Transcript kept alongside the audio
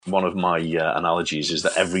One of my analogies is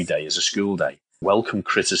that every day is a school day. Welcome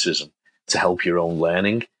criticism to help your own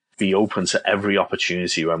learning. Be open to every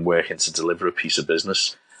opportunity when working to deliver a piece of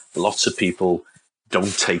business. Lots of people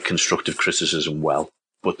don't take constructive criticism well,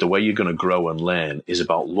 but the way you're going to grow and learn is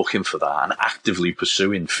about looking for that and actively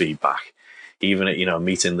pursuing feedback. Even at a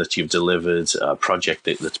meeting that you've delivered, a project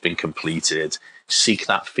that's been completed, seek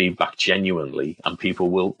that feedback genuinely, and people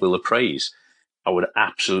will appraise. I would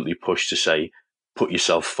absolutely push to say, put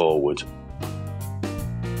yourself forward.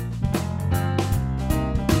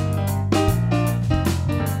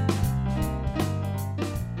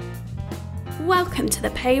 Welcome to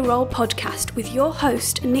the Payroll podcast with your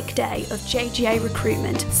host, Nick Day of JGA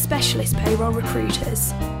Recruitment, specialist payroll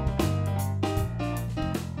recruiters.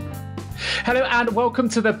 Hello and welcome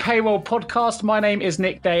to the Payroll podcast. My name is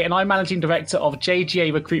Nick Day and I'm Managing Director of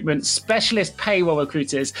JGA Recruitment, specialist payroll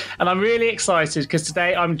recruiters. And I'm really excited because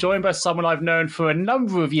today I'm joined by someone I've known for a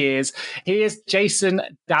number of years. He is Jason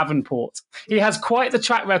Davenport. He has quite the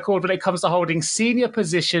track record when it comes to holding senior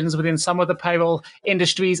positions within some of the payroll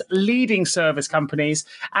industry's leading service companies.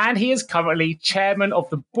 And he is currently chairman of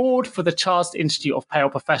the board for the Chartered Institute of Payroll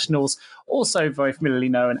Professionals, also very familiarly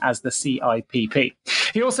known as the CIPP.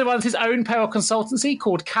 He also runs his own payroll consultancy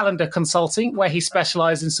called Calendar Consulting, where he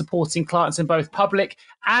specialises in supporting clients in both public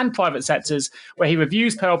and private sectors, where he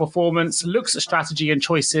reviews payroll performance, looks at strategy and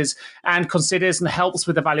choices, and considers and helps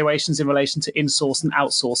with evaluations in relation to in-source and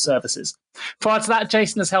outsource services. Prior to that,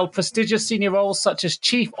 Jason has held prestigious senior roles such as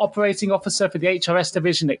Chief Operating Officer for the HRS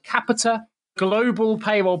division at Capita, Global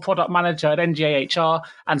Payroll Product Manager at NGA HR,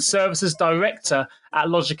 and Services Director at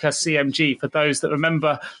Logica CMG, for those that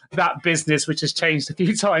remember that business, which has changed a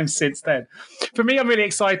few times since then. For me, I'm really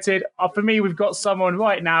excited. For me, we've got someone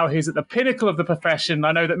right now who's at the pinnacle of the profession.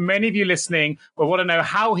 I know that many of you listening will want to know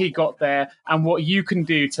how he got there and what you can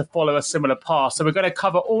do to follow a similar path. So we're going to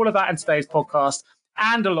cover all of that in today's podcast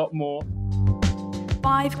and a lot more.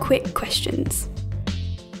 5 quick questions.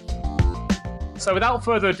 So without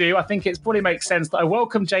further ado, I think it probably makes sense that I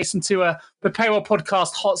welcome Jason to the Payroll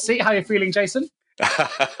Podcast Hot Seat. How are you feeling, Jason?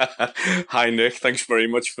 Hi, Nick. Thanks very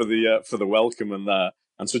much for the welcome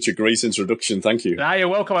and such a great introduction. Thank you. You're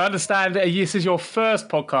welcome. I understand this is your first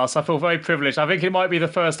podcast. I feel very privileged. I think it might be the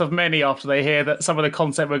first of many after they hear that some of the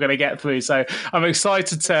content we're going to get through. So I'm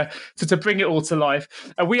excited to bring it all to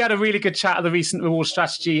life. We had a really good chat at the recent Reward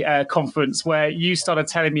Strategy conference where you started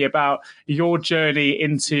telling me about your journey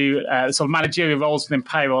into sort of managerial roles within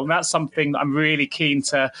payroll. And that's something that I'm really keen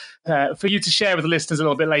to for you to share with the listeners a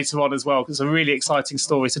little bit later on as well, because it's a really exciting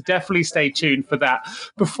story. So definitely stay tuned for that.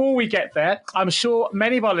 Before we get there, I'm sure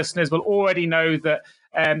many of our listeners will already know that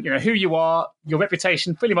who you are, your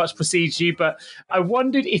reputation pretty much precedes you. But I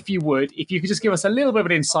wondered if you could just give us a little bit of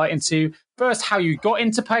an insight into first how you got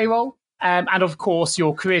into payroll, and of course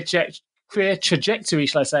your career trajectory,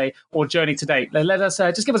 shall I say, or journey to date. Let us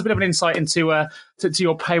just give us a bit of an insight into to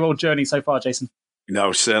your payroll journey so far, Jason.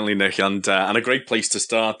 No, certainly, Nick, and a great place to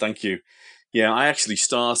start. Thank you. Yeah, I actually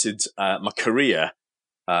started my career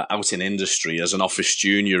out in industry as an office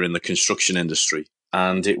junior in the construction industry.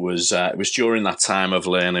 And it was during that time of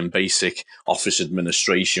learning basic office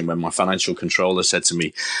administration when my financial controller said to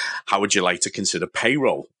me, "How would you like to consider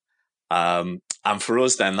payroll?" And for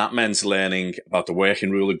us then, that meant learning about the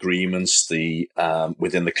working rule agreements,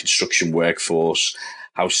 within the construction workforce,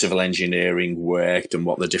 how civil engineering worked and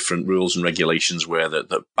what the different rules and regulations were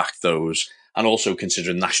that backed those, and also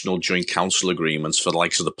considering national joint council agreements for the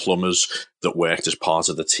likes of the plumbers that worked as part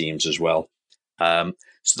of the teams as well. So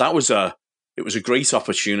it was a great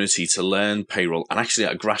opportunity to learn payroll, and actually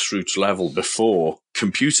at a grassroots level before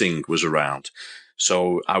computing was around.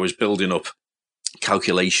 So I was building up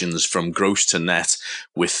calculations from gross to net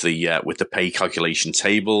with the pay calculation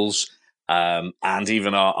tables. And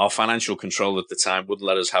even our financial controller at the time wouldn't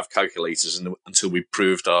let us have calculators until we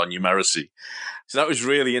proved our numeracy. So that was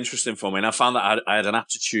really interesting for me. And I found that I had an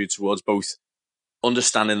aptitude towards both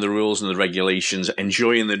understanding the rules and the regulations,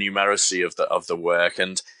 enjoying the numeracy of the work.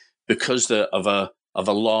 And because of a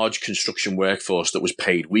large construction workforce that was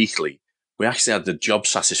paid weekly, we actually had the job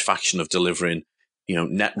satisfaction of delivering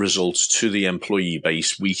net results to the employee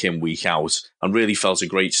base week in, week out, and really felt a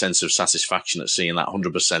great sense of satisfaction at seeing that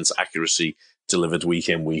 100% accuracy delivered week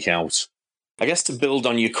in, week out. I guess to build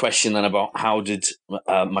on your question then about how did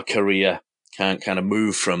my career kind of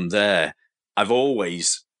move from there, I've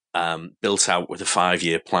always built out with a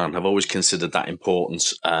 5-year plan. I've always considered that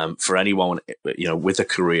important for anyone, with a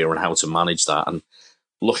career and how to manage that. And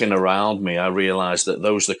looking around me, I realized that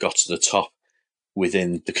those that got to the top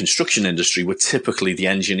within the construction industry were typically the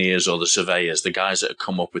engineers or the surveyors, the guys that had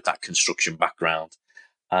come up with that construction background.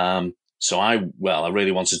 So I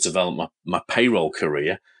really wanted to develop my payroll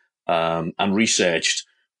career, and researched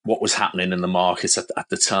what was happening in the market at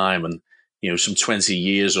the time. And, some 20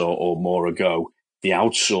 years or more ago, the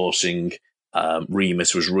outsourcing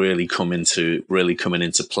remit was really coming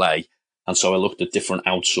into play. And so I looked at different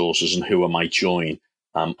outsourcers and who I might join.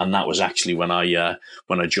 And that was actually when I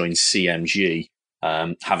joined CMG,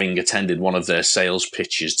 having attended one of their sales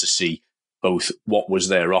pitches to see both what was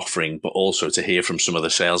their offering, but also to hear from some of the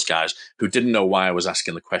sales guys who didn't know why I was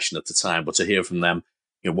asking the question at the time, but to hear from them,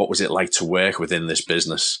 what was it like to work within this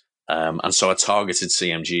business? And so I targeted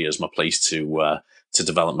CMG as my place to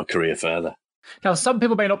develop my career further. Now, some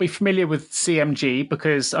people may not be familiar with CMG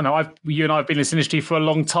because I know you and I have been in this industry for a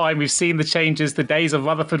long time. We've seen the changes, the days of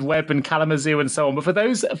Rutherford Webb and Kalamazoo and so on. But for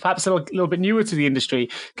those perhaps a little bit newer to the industry,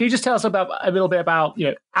 can you just tell us a little bit about,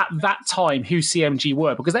 at that time, who CMG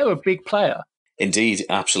were? Because they were a big player. Indeed,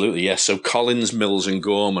 absolutely, yes. So Collins, Mills and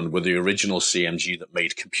Gorman were the original CMG that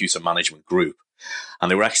made Computer Management Group. And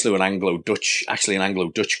they were actually an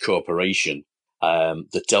Anglo-Dutch corporation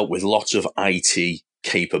that dealt with lots of IT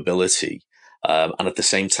capability. And at the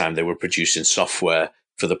same time, they were producing software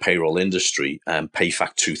for the payroll industry.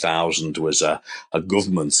 PayFac 2000 was a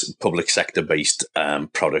government public sector based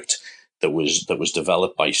product that was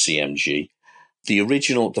developed by CMG.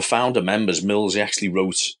 The founder members, Mills, he actually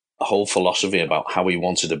wrote a whole philosophy about how he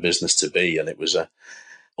wanted a business to be, and it was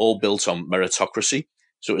all built on meritocracy.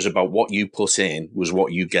 So it was about what you put in was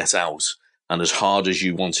what you get out, and as hard as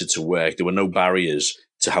you wanted to work, there were no barriers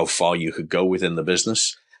to how far you could go within the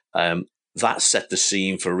business. That set the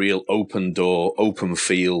scene for real open door, open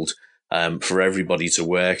field for everybody to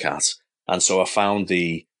work at. And so I found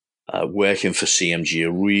the working for CMG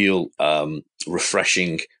a real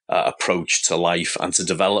refreshing approach to life and to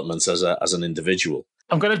development as an individual.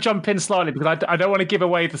 I'm going to jump in slightly because I don't want to give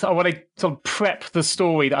away I want to sort of prep the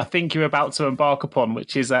story that I think you're about to embark upon,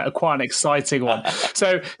 which is quite an exciting one.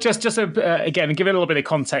 So just again, give it a little bit of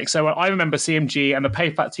context. So I remember CMG and the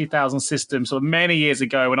PayFac 2000 system sort of many years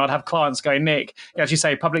ago, and I'd have clients going, Nick, as you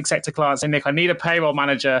say, public sector clients say, Nick, I need a payroll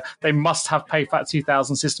manager. They must have PayFac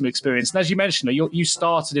 2000 system experience. And as you mentioned, you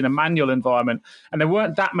started in a manual environment and there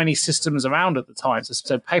weren't that many systems around at the time.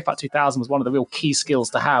 So PayFac 2000 was one of the real key skills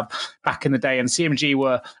to have back in the day. And CMG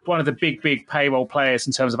were one of the big payroll players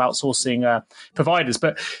in terms of outsourcing providers.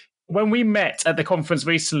 But when we met at the conference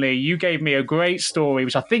recently, you gave me a great story,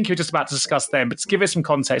 which I think you're just about to discuss then, but to give us some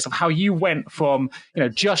context of how you went from,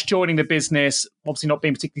 just joining the business, obviously not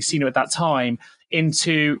being particularly senior at that time,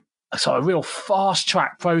 into a real fast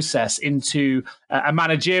track process into a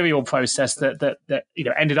managerial process that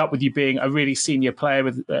ended up with you being a really senior player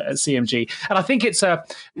with at CMG. And I think it's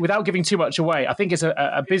without giving too much away, I think it's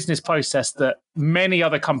a business process that many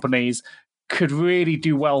other companies could really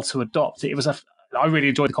do well to adopt. I really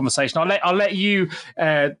enjoyed the conversation. I'll let you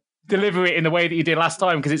deliver it in the way that you did last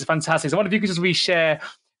time because it's fantastic. So I wonder if you could just reshare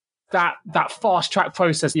that fast track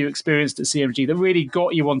process that you experienced at CMG that really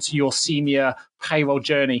got you onto your senior payroll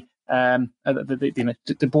journey.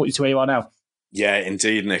 That brought you to where you are now. Yeah,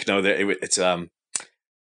 indeed, Nick. No, it's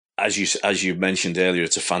as you mentioned earlier,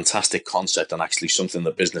 it's a fantastic concept and actually something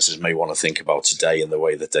that businesses may want to think about today in the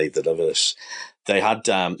way that they deliver this. They had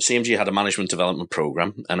CMG had a management development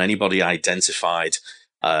program, and anybody identified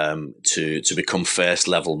to become first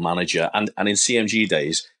level manager, and in CMG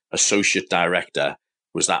days, associate director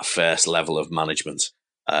was that first level of management.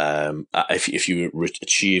 If you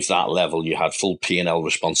achieve that level, you had full P&L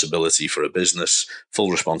responsibility for a business, full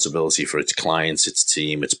responsibility for its clients, its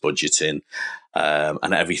team, its budgeting,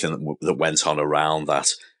 and everything that went on around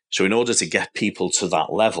that. So in order to get people to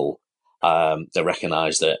that level, they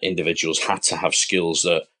recognized that individuals had to have skills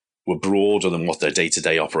that were broader than what their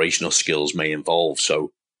day-to-day operational skills may involve.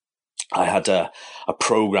 So I had a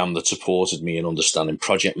program that supported me in understanding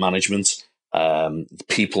project management,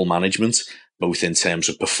 people management, both in terms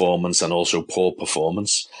of performance and also poor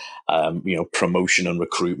performance, promotion and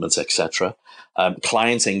recruitment, etc.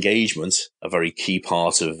 Client engagement, a very key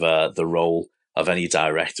part of the role of any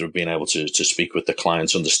director, of being able to speak with the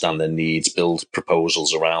clients, understand their needs, build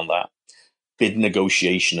proposals around that. Bid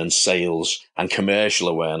negotiation and sales and commercial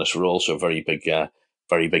awareness were also very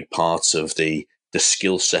big parts of the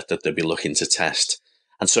skill set that they'd be looking to test.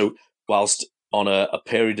 And so whilst on a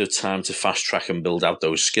period of time to fast track and build out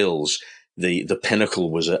those skills, the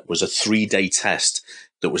pinnacle was a 3-day test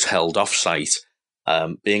that was held off-site.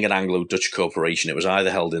 Being an Anglo-Dutch corporation, it was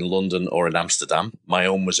either held in London or in Amsterdam. My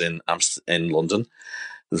own was in London.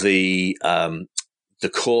 The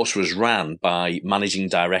course was ran by managing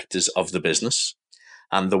directors of the business,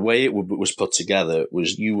 and the way it was put together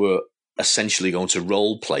was you were essentially going to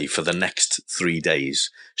role play for the next 3 days.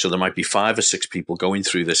 So there might be 5 or 6 people going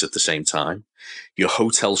through this at the same time. Your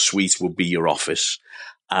hotel suite will be your office.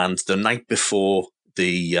 And the night before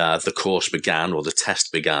the course began, or the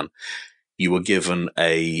test began, you were given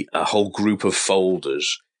a whole group of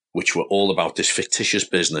folders which were all about this fictitious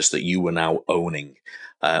business that you were now owning.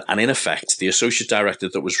 And in effect, the associate director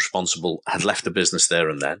that was responsible had left the business there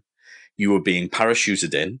and then. You were being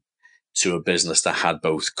parachuted in to a business that had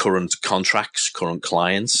both current contracts, current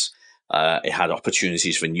clients. It had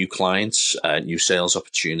opportunities for new clients, new sales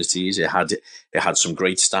opportunities. It had some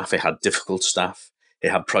great staff. It had difficult staff.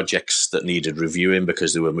 It had projects that needed reviewing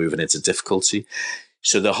because they were moving into difficulty.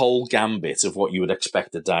 So the whole gambit of what you would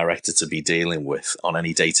expect a director to be dealing with on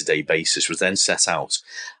any day-to-day basis was then set out,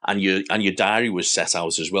 and your diary was set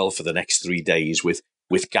out as well for the next 3 days with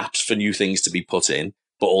gaps for new things to be put in,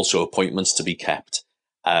 but also appointments to be kept.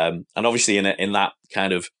 And obviously, in that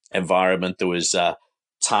kind of environment, there was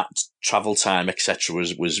travel time, etc.,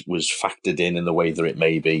 was factored in the way that it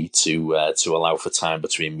may be to allow for time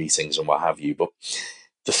between meetings and what have you. But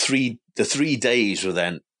the 3 days were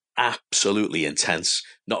then absolutely intense.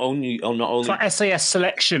 Not only it's like SAS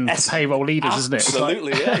selection for payroll leaders, isn't it?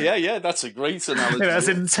 Absolutely, yeah. That's a great analogy. That's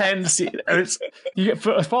intense.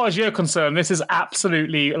 As far as you're concerned, this is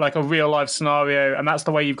absolutely like a real life scenario, and that's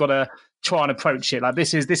the way you've got to try and approach it. Like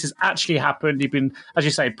this has actually happened. You've been, as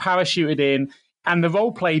you say, parachuted in. And the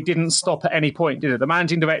role play didn't stop at any point, did it? The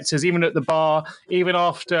managing directors, even at the bar, even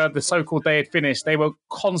after the so-called day had finished, they were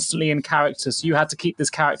constantly in character. So you had to keep this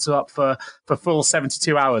character up for full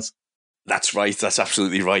 72 hours. That's right. That's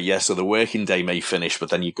absolutely right. Yeah. So the working day may finish, but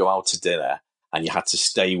then you go out to dinner and you had to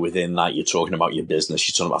stay within that. You're talking about your business.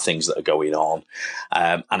 You're talking about things that are going on.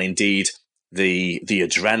 And indeed, the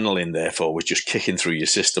adrenaline, therefore, was just kicking through your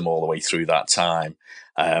system all the way through that time.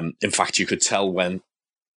 In fact, you could tell when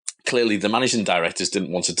clearly the managing directors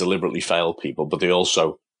didn't want to deliberately fail people, but they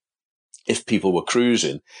also, if people were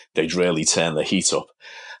cruising, they'd really turn the heat up.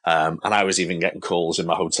 And I was even getting calls in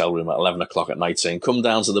my hotel room at 11 o'clock at night saying, come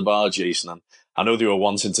down to the bar, Jason. And I know they were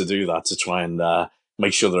wanting to do that to try and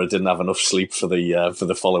make sure that I didn't have enough sleep for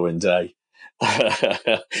the following day.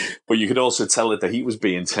 But you could also tell that the heat was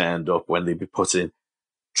being turned up when they'd be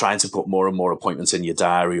trying to put more and more appointments in your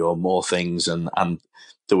diary or more things. And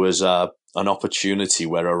there was an opportunity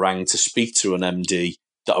where I rang to speak to an MD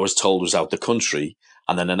that I was told was out the country.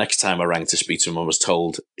 And then the next time I rang to speak to him, I was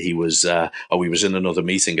told he was in another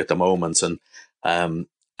meeting at the moment. And I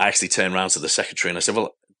actually turned around to the secretary and I said,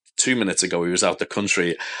 well, 2 minutes ago, he was out the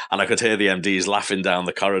country. And I could hear the MDs laughing down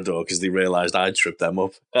the corridor because they realized I'd tripped them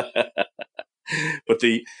up. But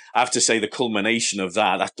I have to say the culmination of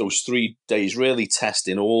that those 3 days really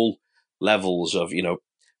testing all levels of,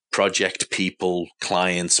 project people,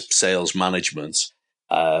 clients, sales management,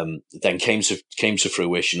 then came to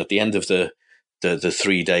fruition. At the end of the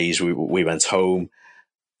 3 days, we went home.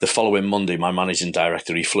 The following Monday, my managing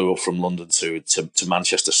director, he flew up from London to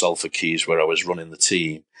Manchester, Salford Keys, where I was running the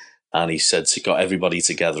team. And he got everybody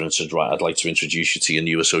together and said, right, I'd like to introduce you to your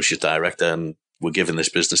new associate director. And we're giving this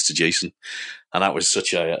business to Jason. And that was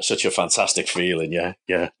such a fantastic feeling. Yeah.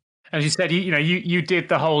 As you said, you did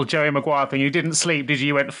the whole Jerry Maguire thing. You didn't sleep, did you?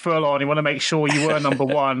 You went full on. You want to make sure you were number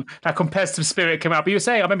one. That competitive spirit came out. But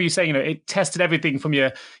I remember you saying, it tested everything from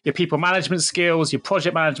your people management skills, your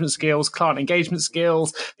project management skills, client engagement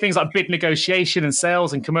skills, things like bid negotiation and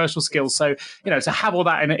sales and commercial skills. So, to have all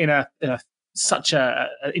that in a such a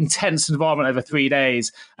intense environment over 3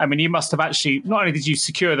 days. I mean, you must have actually, not only did you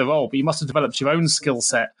secure the role, but you must have developed your own skill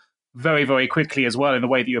set very, very quickly as well in the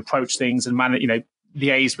way that you approach things and manage,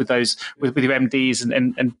 liaise with those with your MDs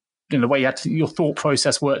and in the way you had your thought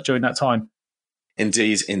process work during that time.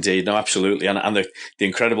 Indeed, no, absolutely, and the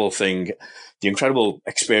incredible thing, the incredible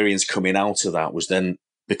experience coming out of that was then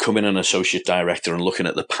becoming an associate director and looking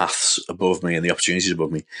at the paths above me and the opportunities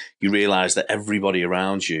above me. You realise that everybody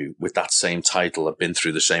around you with that same title had been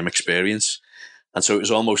through the same experience, and so it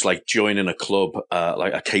was almost like joining a club,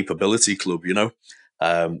 like a capability club,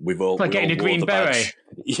 We've all like getting a green beret.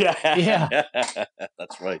 Yeah,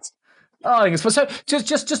 that's right. Oh, I think it's so.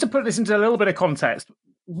 Just to put this into a little bit of context,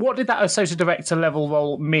 what did that associate director level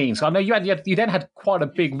role mean? So I know you then had quite a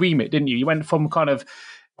big remit, didn't you? You went from kind of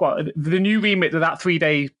the new remit that 3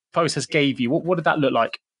 day process gave you. What did that look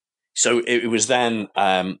like? So it was then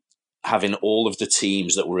having all of the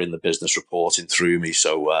teams that were in the business reporting through me.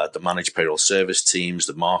 So the managed payroll service teams,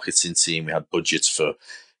 the marketing team, we had budgets for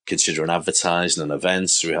considering advertising and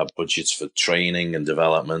events. We have budgets for training and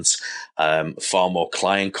development. Far more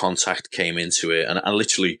client contact came into it, and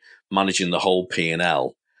literally managing the whole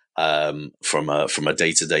P&L from a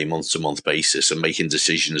day-to-day, month-to-month basis, and making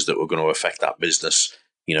decisions that were going to affect that business,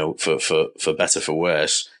 for better, for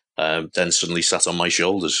worse, then suddenly sat on my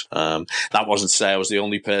shoulders. That wasn't to say I was the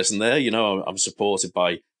only person there. I'm supported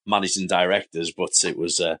by managing directors, but it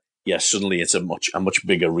was, suddenly it's a much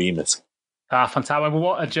bigger remit. Fantastic. Well,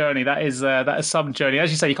 what a journey. That is some journey.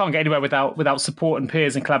 As you say, you can't get anywhere without support and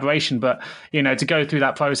peers and collaboration, but, to go through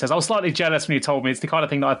that process. I was slightly jealous when you told me. It's the kind of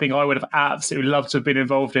thing that I think I would have absolutely loved to have been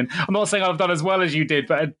involved in. I'm not saying I've done as well as you did,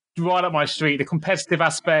 but right up my street, the competitive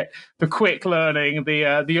aspect, the quick learning,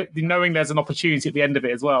 the knowing there's an opportunity at the end of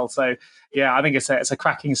it as well. So, yeah, I think it's a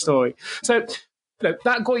cracking story. So,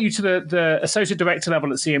 that got you to the associate director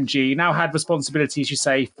level at CMG. You now had responsibilities, you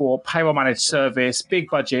say, for payroll managed service, big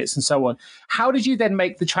budgets, and so on. How did you then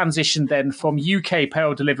make the transition then from UK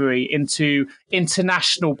payroll delivery into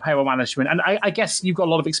international payroll management? And I guess you've got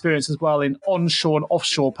a lot of experience as well in onshore and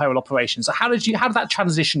offshore payroll operations. So how did that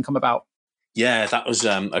transition come about? Yeah, that was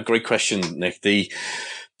a great question, Nick.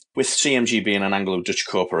 With CMG being an Anglo-Dutch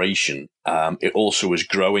corporation, it also was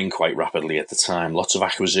growing quite rapidly at the time. Lots of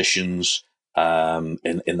acquisitions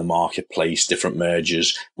in the marketplace, different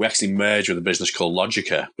mergers. We actually merged with a business called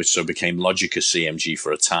Logica, which so became Logica CMG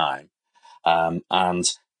for a time.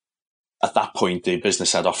 And at that point, the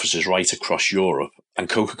business had offices right across Europe, and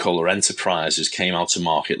Coca-Cola Enterprises came out to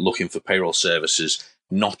market looking for payroll services,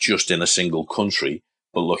 not just in a single country,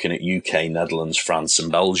 but looking at UK, Netherlands, France,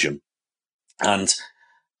 and Belgium. And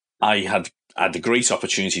I had the great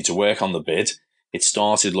opportunity to work on the bid. It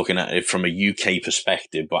started looking at it from a UK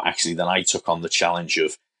perspective, but actually then I took on the challenge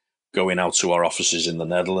of going out to our offices in the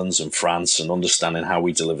Netherlands and France and understanding how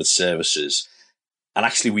we delivered services. And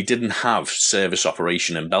actually we didn't have service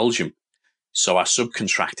operation in Belgium. So I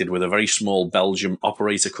subcontracted with a very small Belgium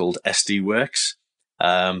operator called SD Works.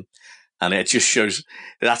 And it just shows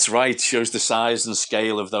the size and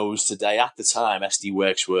scale of those today. At the time, SD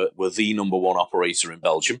Works were the number one operator in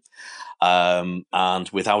Belgium. And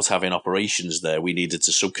without having operations there, we needed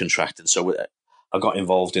to subcontract. And so I got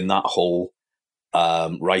involved in that whole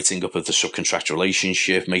writing up of the subcontract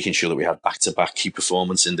relationship, making sure that we had back-to-back key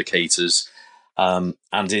performance indicators. And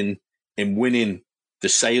in winning the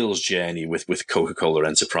sales journey with Coca-Cola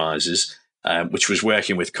Enterprises, which was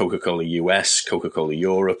working with Coca-Cola US, Coca-Cola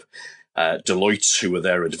Europe, Deloitte, who were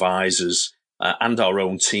their advisors, and our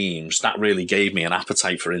own teams, that really gave me an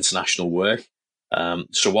appetite for international work.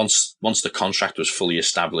 So once the contract was fully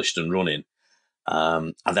established and running,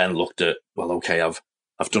 I then looked at,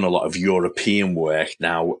 I've done a lot of European work.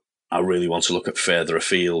 Now I really want to look at further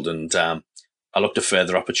afield, and I looked at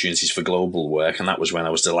further opportunities for global work. And that was when I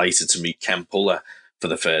was delighted to meet Ken Puller for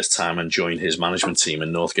the first time and join his management team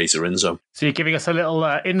in Northgate Arinzo. So you're giving us a little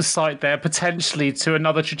insight there, potentially to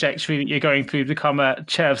another trajectory that you're going through to become a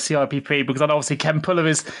chair of CIPP, because obviously Ken Puller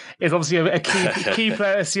is obviously a key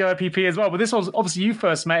player at CIPP as well. But this was obviously you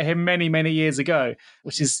first met him many, many years ago,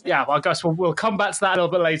 which is, I guess we'll come back to that a little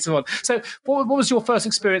bit later on. So what was your first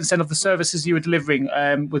experience then of the services you were delivering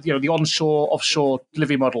with the onshore, offshore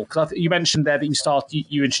delivery model? Because you mentioned there that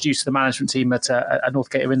you introduced the management team at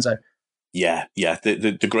Northgate Arinzo. Yeah.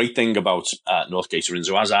 The great thing about Northgate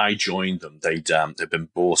Arinzo, as I joined them, they'd been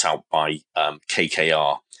bought out by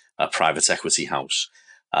KKR, a private equity house,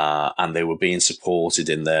 and they were being supported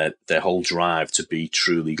in their whole drive to be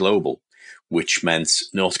truly global, which meant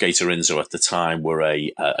Northgate Arinzo at the time were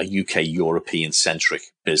a UK European-centric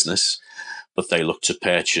business, but they looked to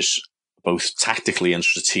purchase both tactically and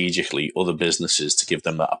strategically other businesses to give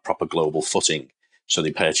them a proper global footing. So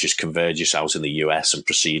they purchased Convergys out in the US and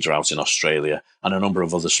Procedure out in Australia and a number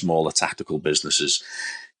of other smaller tactical businesses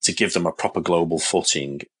to give them a proper global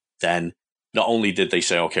footing. Then not only did they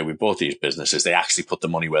say, okay, we bought these businesses, they actually put the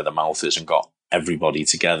money where the mouth is and got everybody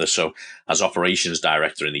together. So as operations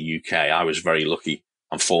director in the UK, I was very lucky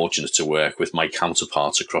and fortunate to work with my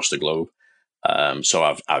counterparts across the globe.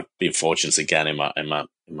 So I've been fortunate again in my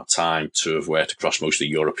time to have worked across most of the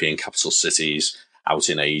European capital cities, out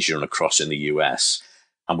in Asia and across in the US.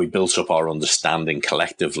 And we built up our understanding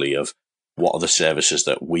collectively of what are the services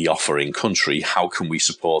that we offer in country, how can we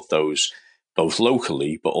support those both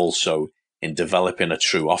locally, but also in developing a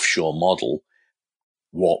true offshore model,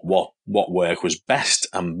 what work was best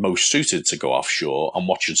and most suited to go offshore and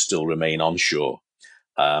what should still remain onshore.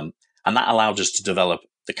 And that allowed us to develop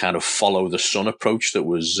the kind of follow the sun approach that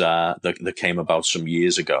was that came about some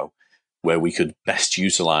years ago, where we could best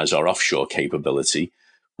utilize our offshore capability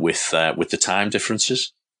with the time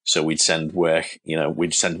differences. So we'd send work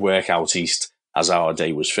out east as our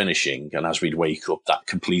day was finishing, and as we'd wake up, that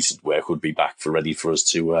completed work would be back ready for us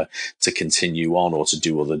to continue on or to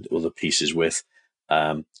do other pieces with.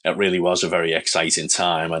 It really was a very exciting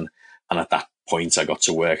time. And at that point, I got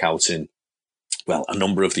to work out in, a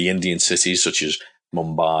number of the Indian cities, such as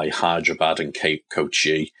Mumbai, Hyderabad, and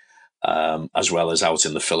Kochi, as well as out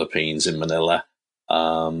in the Philippines, in Manila.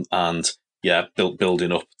 Building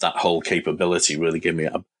up that whole capability really gave me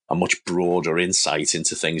a much broader insight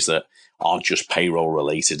into things that aren't just payroll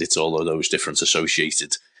related. It's all of those different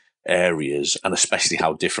associated areas, and especially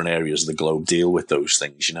how different areas of the globe deal with those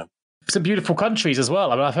things, Some beautiful countries as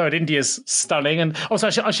well. I mean, I've heard India's stunning. And also,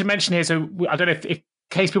 I should mention here, so I don't know if in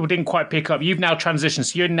case people didn't quite pick up, you've now transitioned.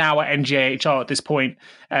 So you're now at NGAHR at this point.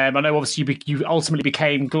 I know obviously you ultimately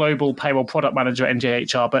became Global Payroll Product Manager at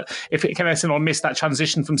NGAHR, but if anyone missed that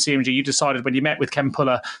transition from CMG, you decided when you met with Ken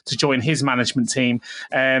Puller to join his management team.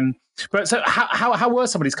 But so how were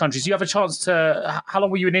some of these countries? Do you have a chance to, how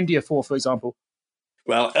long were you in India for example?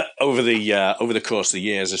 Well, over the course of the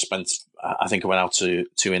years, I think I went out to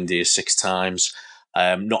India 6 times.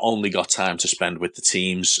 Not only got time to spend with the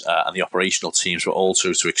teams and the operational teams, but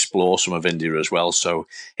also to explore some of India as well. So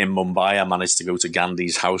in Mumbai, I managed to go to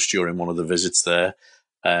Gandhi's house during one of the visits there.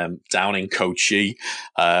 Down in Kochi,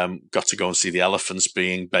 got to go and see the elephants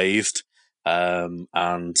being bathed, and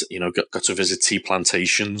got to visit tea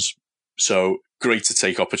plantations. So great to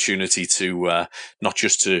take opportunity to not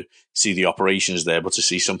just to see the operations there, but to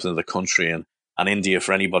see something of the country. And India,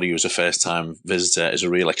 for anybody who's a first-time visitor, is a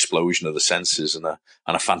real explosion of the senses and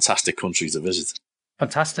a fantastic country to visit.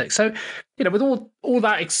 Fantastic. So, with all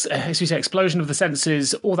that, as you say, explosion of the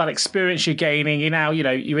senses, all that experience you're gaining,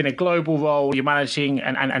 you're in a global role, you're managing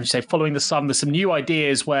and you say following the sun. There's some new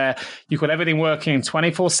ideas where you've got everything working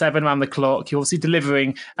 24/7 around the clock. You're obviously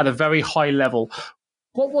delivering at a very high level.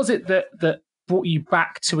 What was it that brought you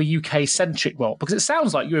back to a UK-centric role? Because it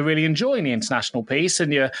sounds like you were really enjoying the international piece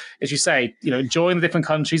and you're, as you say, enjoying the different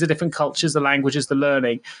countries, the different cultures, the languages, the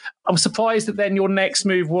learning. I'm surprised that then your next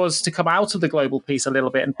move was to come out of the global piece a little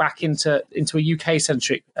bit and back into a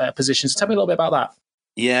UK-centric position. So tell me a little bit about that.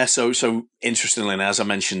 Yeah, so interestingly, and as I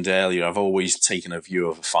mentioned earlier, I've always taken a view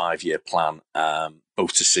of a 5-year plan,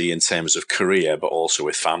 both to see in terms of career, but also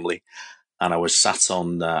with family. And I was sat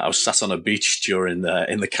on a beach in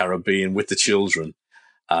the Caribbean with the children,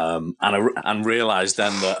 and realised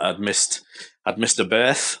then that I'd missed a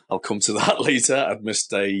birth. I'll come to that later. I'd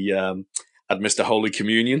missed a Holy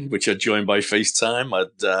Communion, which I'd joined by FaceTime.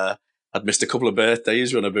 I'd missed a couple of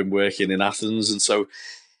birthdays when I've been working in Athens, and so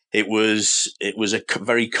it was a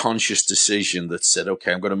very conscious decision that said,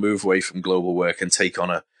 okay, I'm going to move away from global work and take on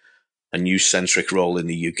a new centric role in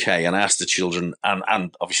the UK. And I asked the children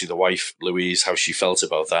and obviously the wife, Louise, how she felt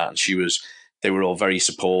about that. And they were all very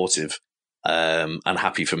supportive, and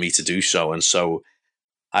happy for me to do so. And so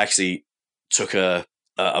I actually took a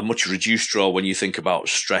much reduced role when you think about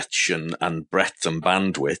stretch and breadth and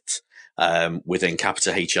bandwidth, within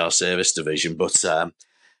Capita HR Service Division. But,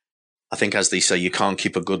 I think, as they say, you can't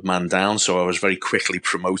keep a good man down. So I was very quickly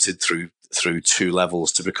promoted through 2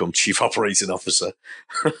 levels to become Chief Operating Officer.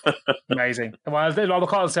 Amazing. Well, I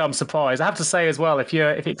can't say I'm surprised. I have to say as well, if you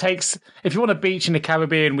want a beach in the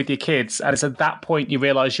Caribbean with your kids, and it's at that point you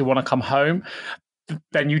realise you want to come home,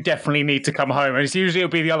 then you definitely need to come home. And it'll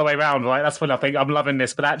be the other way around, right? That's when I think I'm loving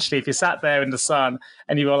this. But actually, if you're sat there in the sun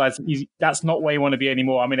and you realise that's not where you want to be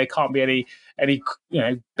anymore, I mean, there can't be any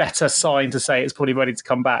better sign to say it's probably ready to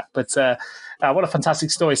come back. But what a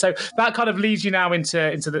fantastic story. So that kind of leads you now into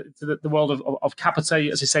the world of Capita.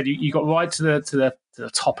 As I said, you got right to the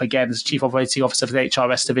top again as Chief Operating Officer for the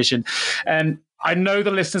HRS division. And I know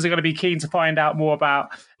the listeners are going to be keen to find out more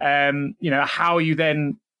about how you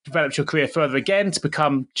then developed your career further again to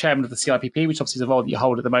become chairman of the CIPP, which obviously is a role that you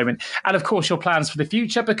hold at the moment. And of course, your plans for the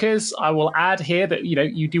future, because I will add here that,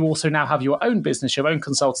 you do also now have your own business, your own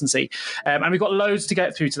consultancy. And we've got loads to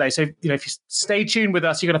get through today. So, if you stay tuned with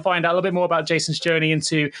us, you're going to find out a little bit more about Jason's journey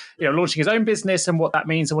into, launching his own business and what that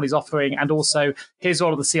means and what he's offering, and also his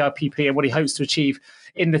role at the CIPP and what he hopes to achieve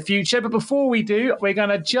in the future. But before we do, we're going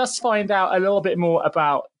to just find out a little bit more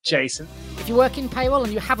about Jason. If you work in payroll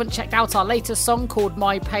and you haven't checked out our latest song called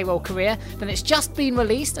My Payroll Career, then it's just been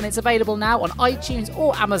released and it's available now on iTunes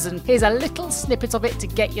or Amazon. Here's a little snippet of it to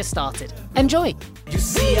get you started. Enjoy. You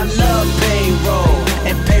see, I love payroll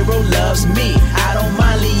and payroll loves me. I don't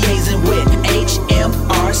mind liaising with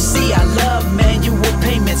HMRC. I love manual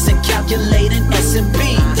payments and calculating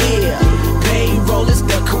S&P. Yeah, payroll is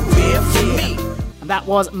the career for me. And that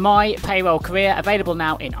was My Payroll Career, available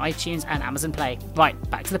now in iTunes and Amazon Play. Right,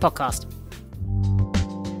 back to the podcast.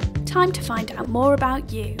 Time to find out more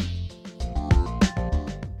about you.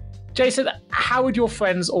 Jason, how would your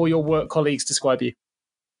friends or your work colleagues describe you?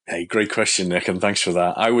 Hey, great question, Nick, and thanks for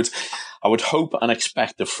that. I would hope and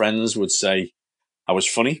expect the friends would say I was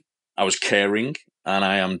funny, I was caring, and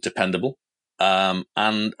I am dependable.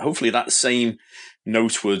 And hopefully that same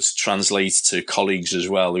note would translate to colleagues as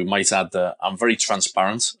well, who might add that I'm very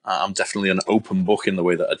transparent. I'm definitely an open book in the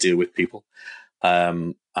way that I deal with people.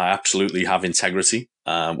 I absolutely have integrity,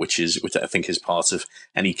 which I think is part of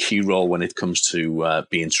any key role when it comes to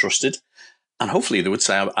being trusted. And hopefully they would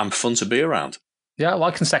say I'm fun to be around. Yeah, well,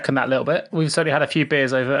 I can second that a little bit. We've certainly had a few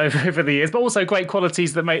beers over the years, but also great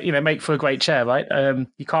qualities that make for a great chair, right?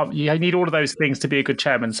 You need all of those things to be a good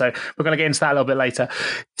chairman. So we're going to get into that a little bit later.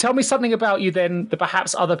 Tell me something about you then that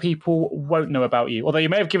perhaps other people won't know about you. Although you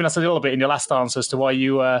may have given us a little bit in your last answer as to why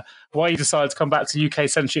you decided to come back to UK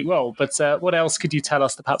centric role. But what else could you tell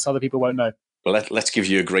us that perhaps other people won't know? Well, let's give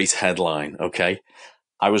you a great headline, okay?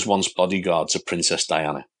 I was once bodyguard to Princess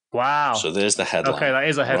Diana. Wow! So there's the headline. Okay, that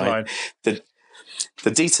is a headline. Right?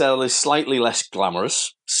 The detail is slightly less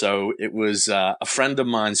glamorous. So it was a friend of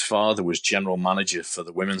mine's father was general manager for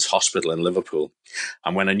the Women's Hospital in Liverpool.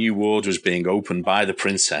 And when a new ward was being opened by the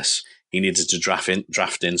princess, he needed to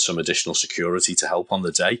draft in some additional security to help on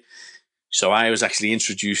the day. So I was actually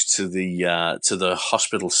introduced to the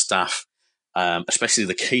hospital staff, especially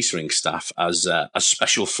the catering staff, as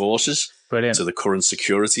special forces. Brilliant. To the current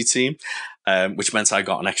security team, which meant I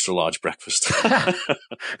got an extra large breakfast.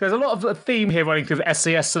 There's a lot of theme here running through the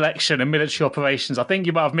SES selection and military operations. I think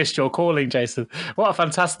you might have missed your calling, Jason. What a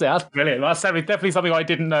fantastic! That's brilliant. That's definitely something I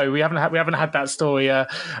didn't know. We haven't had that story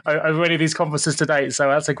over any of these conferences to date, so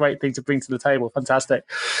that's a great thing to bring to the table. Fantastic.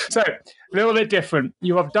 So a little bit different.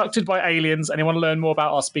 You're abducted by aliens, and you want to learn more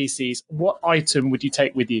about our species. What item would you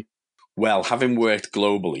take with you? Well, having worked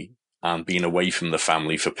globally and being away from the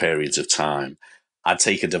family for periods of time, I'd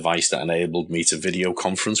take a device that enabled me to video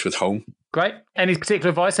conference with home. Great. Any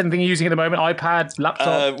particular device? Anything you're using at the moment? iPad,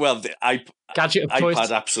 laptop? Gadget of choice.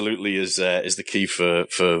 iPad absolutely is the key for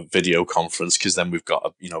video conference, because then we've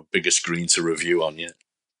got a bigger screen to review on.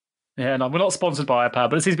 Yeah, no, we're not sponsored by iPad,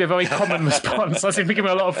 but it seems to be a very common response. I seem to be giving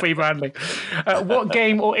a lot of free branding. What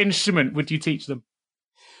game or instrument would you teach them?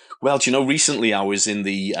 Well, recently I was in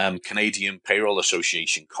the Canadian Payroll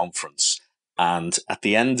Association conference, and at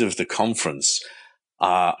the end of the conference,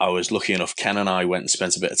 I was lucky enough, Ken and I went and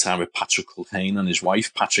spent a bit of time with Patrick Culhane and his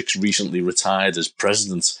wife. Patrick's recently retired as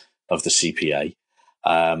president of the CPA,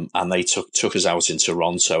 and they took us out in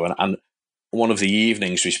Toronto. And one of the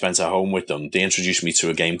evenings we spent at home with them, they introduced me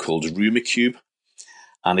to a game called Rumicube,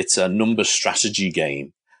 and it's a number strategy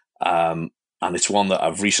game, and it's one that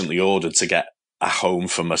I've recently ordered to get a home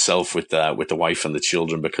for myself with the wife and the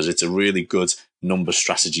children, because it's a really good number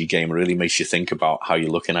strategy game. It really makes you think about how you're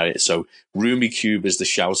looking at it. So Rumicube is the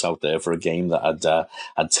shout out there for a game that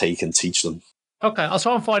I'd take and teach them. Okay, I'll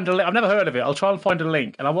try and find a link. I've never heard of it. I'll try and find a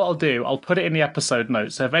link. And what I'll do, I'll put it in the episode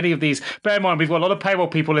notes. So if any of these, bear in mind, we've got a lot of payroll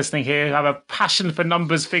people listening here who have a passion for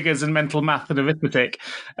numbers, figures, and mental math and arithmetic.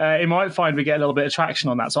 You might find we get a little bit of traction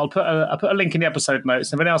on that. So I'll put a link in the episode notes.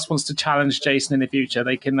 If anyone else wants to challenge Jason in the future,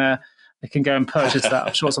 they can go and purchase that.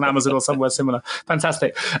 I'm sure it's on Amazon or somewhere similar.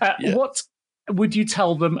 Fantastic. Yeah. What would you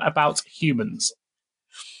tell them about humans?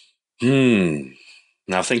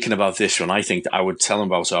 Now, thinking about this one, I think that I would tell them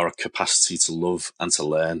about our capacity to love and to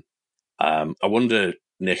learn. I wonder,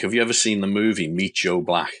 Nick, have you ever seen the movie Meet Joe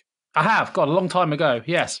Black? I have. God, a long time ago.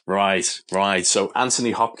 Yes. Right. So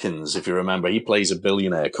Anthony Hopkins, if you remember, he plays a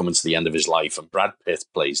billionaire coming to the end of his life, and Brad Pitt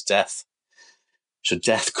plays Death. So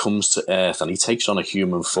Death comes to Earth and he takes on a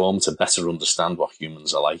human form to better understand what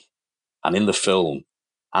humans are like. And in the film,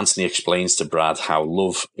 Anthony explains to Brad how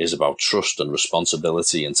love is about trust and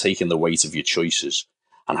responsibility and taking the weight of your choices,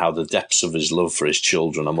 and how the depths of his love for his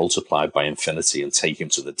children are multiplied by infinity and take him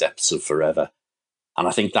to the depths of forever. And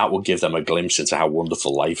I think that will give them a glimpse into how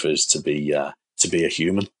wonderful life is to be a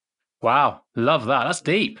human. Wow. Love that. That's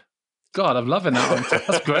deep. God, I'm loving that one.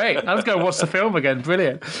 That's great. Let's go watch the film again.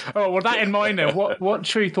 Brilliant. Oh, well, that in mind then, what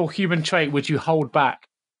truth or human trait would you hold back?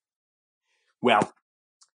 Well,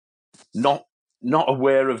 not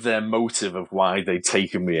aware of their motive of why they'd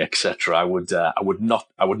taken me, etc. I would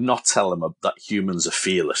not tell them that humans are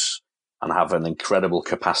fearless and have an incredible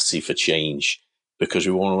capacity for change, because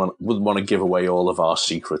we wouldn't want to give away all of our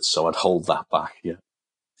secrets. So I'd hold that back. Yeah.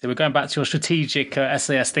 So we're going back to your strategic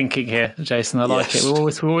SAS thinking here, Jason. I like it.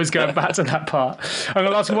 We're always going back to that part. I'm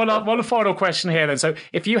going to ask one final question here then. So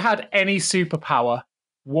if you had any superpower,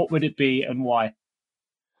 what would it be and why?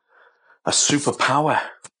 A superpower?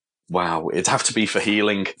 Wow, it'd have to be for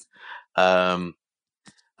healing. A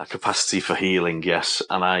capacity for healing, yes.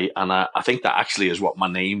 And I think that actually is what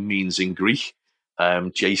my name means in Greek.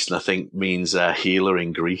 Jason, I think, means healer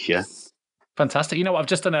in Greek, yeah. Fantastic. You know what? I've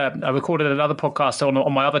just done I recorded another podcast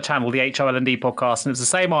on my other channel, the HRL&D podcast, and it was the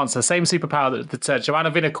same answer, same superpower that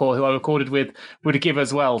Joanna Vinacore, who I recorded with, would give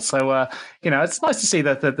as well. So, it's nice to see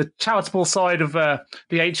that the charitable side of the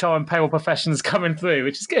HR and payroll professions coming through,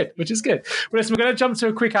 which is good. Well, listen, we're going to jump to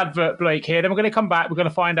a quick advert break here. Then we're going to come back. We're going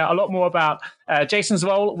to find out a lot more about Jason's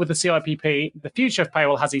role with the CIPP, the future of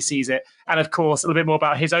payroll as he sees it, and of course, a little bit more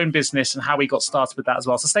about his own business and how he got started with that as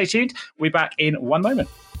well. So stay tuned. We'll be back in one moment.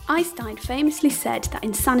 Einstein famously said that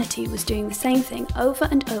insanity was doing the same thing over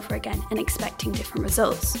and over again and expecting different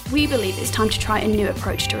results. We believe it's time to try a new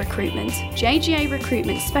approach to recruitment. JGA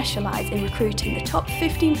Recruitment specialise in recruiting the top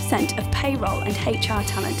 15% of payroll and HR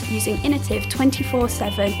talent using innovative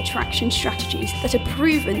 24/7 attraction strategies that are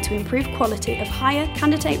proven to improve quality of hire,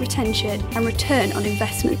 candidate retention and return on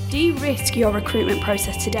investment. De-risk your recruitment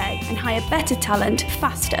process today and hire better talent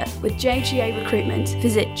faster with JGA Recruitment.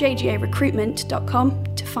 Visit jgarecruitment.com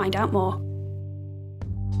to find out more.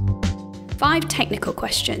 5 technical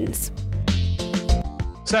questions.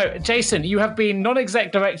 So, Jason, you have been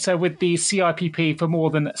non-exec director with the CIPP for more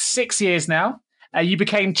than 6 years now. You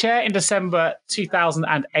became chair in December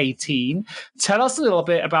 2018. Tell us a little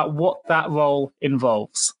bit about what that role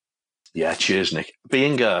involves. Yeah, cheers, Nick.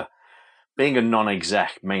 Being a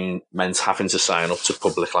non-exec meant having to sign up to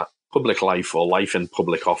public life or life in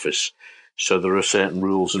public office. So there are certain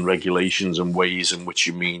rules and regulations and ways in which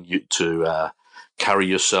you to carry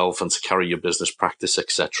yourself and to carry your business practice,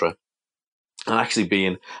 etc. And actually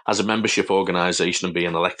being as a membership organisation and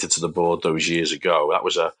being elected to the board those years ago, that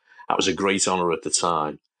was a great honour at the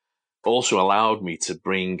time. Also allowed me to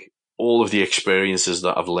bring all of the experiences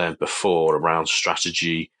that I've learned before around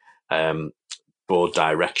strategy, board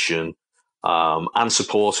direction, and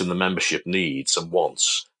supporting the membership needs and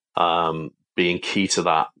wants. Being key to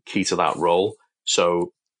that role.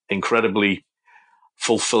 So incredibly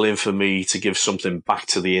fulfilling for me to give something back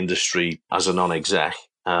to the industry as a non-exec,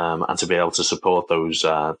 and to be able to support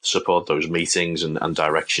those meetings and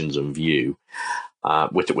directions and view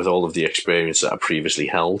with all of the experience that I previously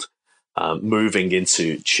held. Moving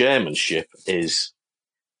into chairmanship is,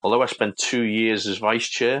 although I spent 2 years as vice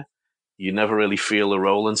chair, you never really feel the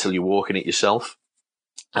role until you're walking it yourself,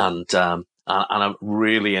 and I'm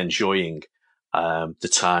really enjoying the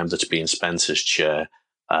time that's being spent as chair,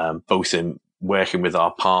 both in working with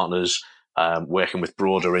our partners, working with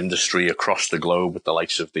broader industry across the globe with the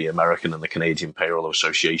likes of the American and the Canadian payroll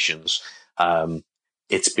associations.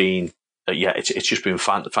 It's just been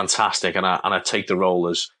fantastic, and I take the role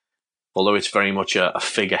as, although it's very much a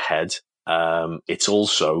figurehead, it's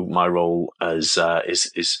also my role as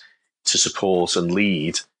is to support and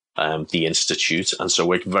lead the Institute, and so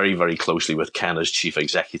work very, very closely with Ken as chief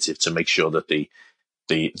executive to make sure that the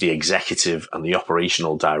executive and the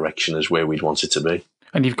operational direction is where we'd want it to be.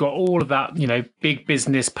 And you've got all of that, big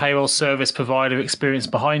business payroll service provider experience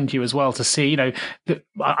behind you as well to see,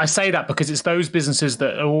 I say that because it's those businesses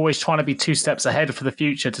that are always trying to be 2 steps ahead for the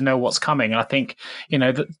future to know what's coming. And I think,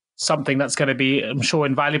 that something that's going to be, I'm sure,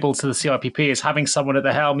 invaluable to the CIPP is having someone at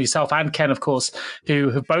the helm, yourself and Ken, of course,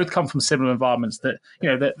 who have both come from similar environments that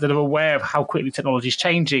are aware of how quickly technology is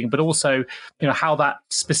changing, but also, how that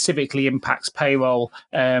specifically impacts payroll,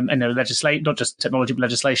 and legislate, not just technology, but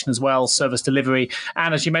legislation as well, service delivery.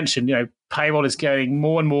 And as you mentioned, payroll is going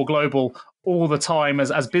more and more global all the time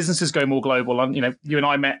as businesses go more global. And, you and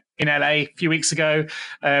I met in LA a few weeks ago.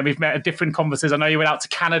 We've met at different conferences. I know you went out to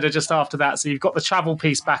Canada just after that. So you've got the travel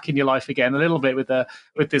piece back in your life again a little bit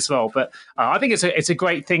with this role. But I think it's a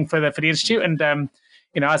great thing for the Institute. And,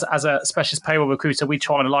 as a specialist payroll recruiter, we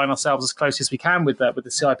try and align ourselves as close as we can with the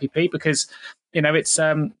CIPP because, it's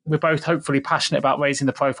we're both hopefully passionate about raising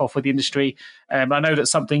the profile for the industry. I know that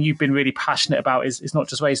something you've been really passionate about is not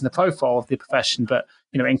just raising the profile of the profession, but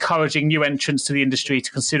encouraging new entrants to the industry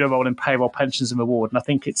to consider a role in payroll, pensions, and reward. And I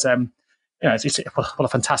think it's it's a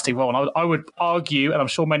fantastic role. And I would argue, and I'm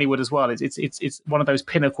sure many would as well, it's one of those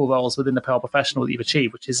pinnacle roles within the payroll professional that you've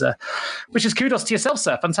achieved, which is kudos to yourself,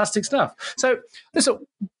 sir. Fantastic stuff. So, listen,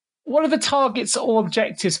 what are the targets or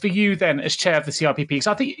objectives for you then as chair of the CIPP?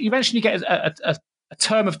 So I think you mentioned you get a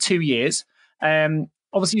term of 2 years.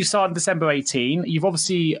 Obviously, you started in December 18. You've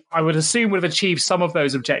obviously, I would assume, would have achieved some of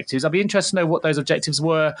those objectives. I'd be interested to know what those objectives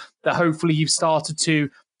were that hopefully you've started to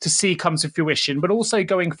see come to fruition. But also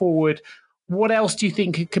going forward, what else do you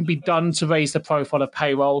think can be done to raise the profile of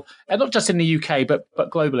payroll, and not just in the UK, but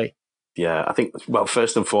globally? Yeah, I think, well,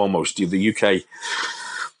 first and foremost, in the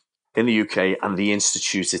UK and the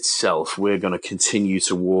Institute itself, we're going to continue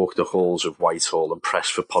to walk the halls of Whitehall and press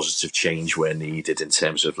for positive change where needed in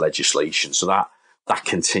terms of legislation. So that that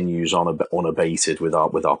continues on unabated with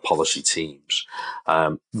our policy teams.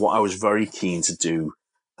 What I was very keen to do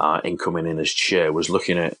in coming in as chair was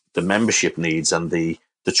looking at the membership needs and the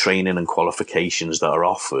training and qualifications that are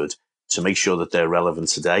offered to make sure that they're relevant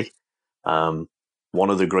today. One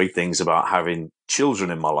of the great things about having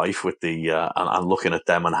children in my life with and looking at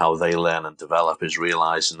them and how they learn and develop is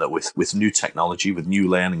realizing that with new technology, with new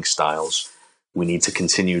learning styles, we need to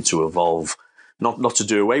continue to evolve, not to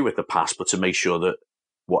do away with the past, but to make sure that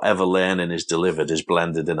whatever learning is delivered is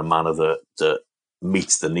blended in a manner that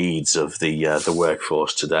meets the needs of the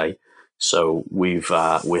workforce today. So we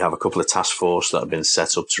have a couple of task force that have been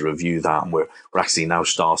set up to review that, and we're actually now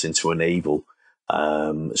starting to enable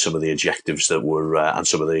some of the objectives that were and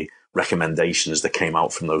some of the recommendations that came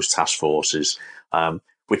out from those task forces,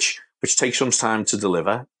 which takes some time to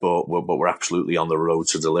deliver, but we're absolutely on the road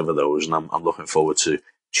to deliver those, and I'm looking forward to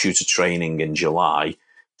tutor training in July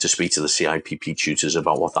to speak to the CIPP tutors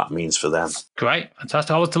about what that means for them. Great,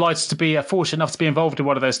 fantastic. I was delighted to be fortunate enough to be involved in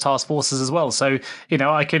one of those task forces as well. So,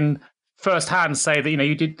 I can firsthand say that,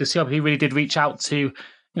 the CIPP really did reach out to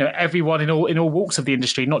everyone in all walks of the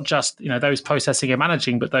industry, not just those processing and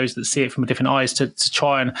managing, but those that see it from different eyes to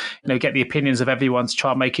try and get the opinions of everyone to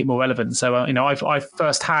try and make it more relevant. So I've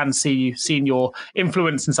firsthand seen your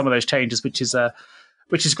influence in some of those changes, which is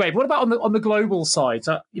great. But what about on the global side?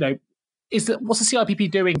 What's the CIPP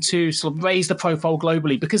doing to sort of raise the profile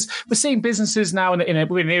globally? Because we're seeing businesses now we're in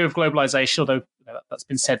an era of globalization, although that's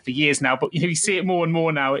been said for years now, but you see it more and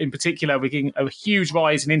more now. In particular, we're getting a huge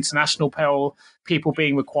rise in international payroll people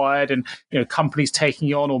being required, and companies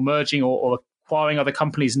taking on or merging or acquiring other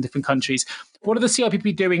companies in different countries. What are the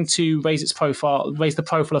CIPP doing to raise the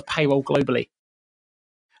profile of payroll globally?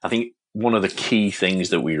 I think one of the key things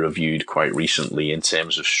that we reviewed quite recently in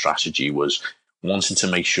terms of strategy was wanting to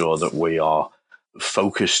make sure that we are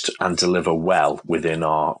focused and deliver well within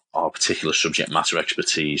our particular subject matter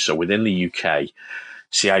expertise. So within the UK,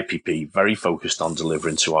 CIPP very focused on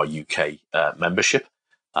delivering to our UK membership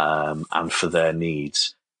and for their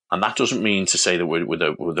needs. And that doesn't mean to say that we're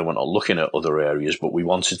not looking at other areas, but we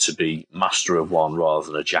wanted to be master of one rather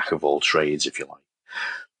than a jack of all trades, if you like.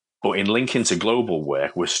 But in linking to global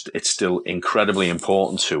work, it's still incredibly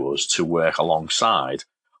important to us to work alongside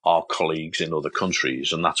our colleagues in other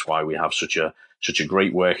countries. And that's why we have such a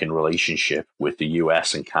great working relationship with the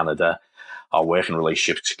US and Canada. Our working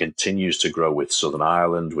relationship continues to grow with Southern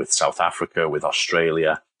Ireland, with South Africa, with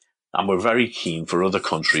Australia. And we're very keen for other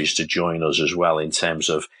countries to join us as well in terms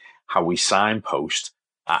of how we signpost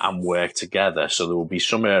and work together. So there will be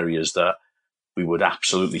some areas that we would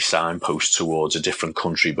absolutely signpost towards a different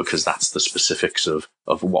country because that's the specifics of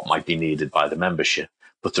what might be needed by the membership.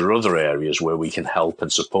 But there are other areas where we can help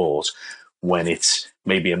and support when it's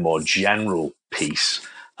maybe a more general piece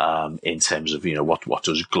in terms of, what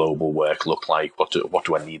does global work look like? What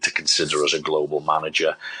do I need to consider as a global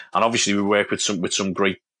manager? And obviously we work with some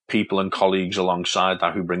great people and colleagues alongside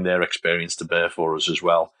that who bring their experience to bear for us as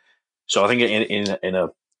well. So I think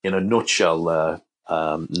in a nutshell,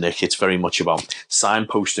 Nick, it's very much about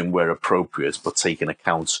signposting where appropriate, but taking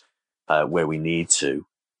account where we need to.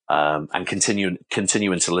 And continuing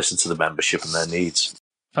to listen to the membership and their needs.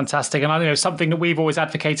 Fantastic. And I know something that we've always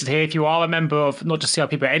advocated here, if you are a member of not just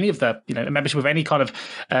CIP, but any of the, a membership of any kind of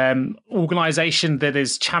organization that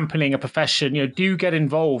is championing a profession, do get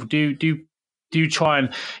involved, do try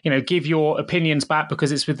and give your opinions back, because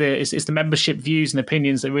it's the membership views and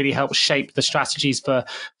opinions that really help shape the strategies for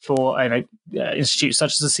institutes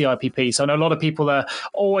such as the CIPP. So I know a lot of people are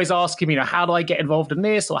always asking me, how do I get involved in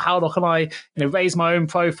this, or how can I raise my own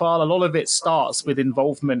profile? A lot of it starts with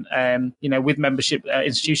involvement with membership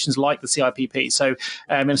institutions like the CIPP. So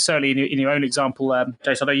and certainly in your own example,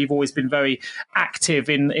 Jason, I know you've always been very active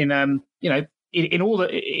in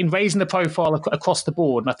raising the profile across the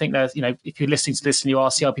board. And I think there's, if you're listening to this and you are a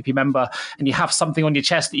CIPP member and you have something on your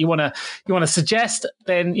chest that you want to suggest,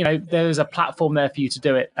 then, there's a platform there for you to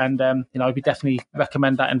do it. And, I would definitely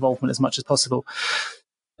recommend that involvement as much as possible.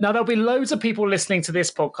 Now, there'll be loads of people listening to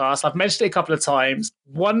this podcast, I've mentioned it a couple of times,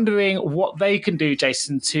 wondering what they can do,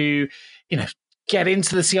 Jason, to, get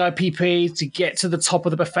into the CIPP, to get to the top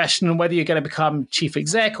of the profession, and whether you're going to become chief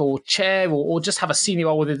exec or chair or just have a senior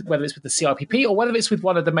role, whether it's with the CIPP or whether it's with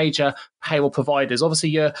one of the major payroll providers. Obviously,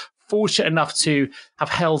 you're fortunate enough to have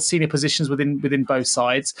held senior positions within both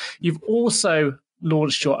sides. You've also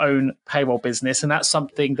launched your own payroll business, and that's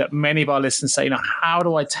something that many of our listeners say, how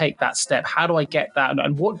do I take that step? How do I get that?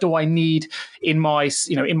 And what do I need in my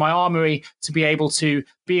armory to be able to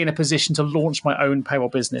be in a position to launch my own payroll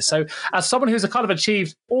business? So as someone who's kind of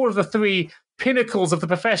achieved all of the three pinnacles of the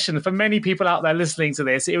profession for many people out there listening to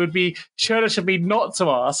this. It would be churlish of me not to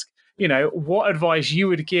ask, what advice you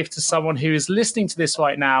would give to someone who is listening to this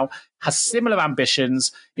right now, has similar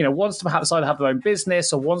ambitions, wants to perhaps either have their own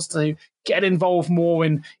business or wants to get involved more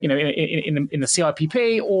in the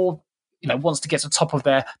CIPP, or wants to get to the top of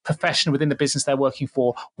their profession within the business they're working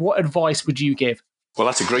for. What advice would you give? Well,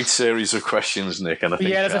 that's a great series of questions, Nick. And I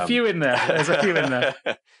think, there's a few in there.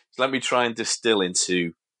 So let me try and distill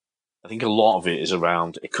into, I think a lot of it is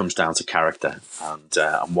around, it comes down to character and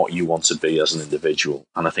what you want to be as an individual.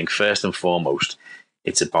 And I think first and foremost,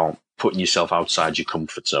 it's about putting yourself outside your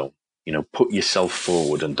comfort zone. Put yourself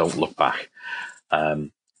forward and don't look back.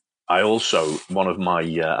 I also, one of my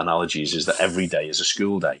analogies is that every day is a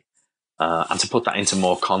school day. And to put that into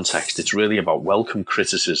more context, it's really about welcome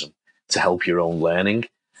criticism to help your own learning.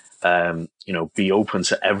 Be open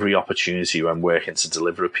to every opportunity when working to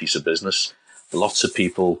deliver a piece of business. Lots of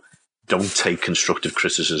people don't take constructive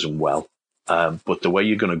criticism well. But the way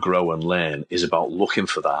you're going to grow and learn is about looking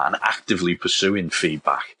for that and actively pursuing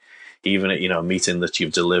feedback. Even at, a meeting that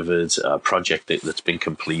you've delivered, a project that's been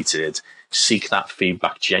completed, seek that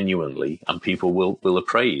feedback genuinely, and people will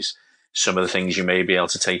appraise some of the things you may be able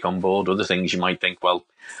to take on board. Other things you might think, well,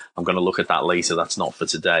 I'm going to look at that later. That's not for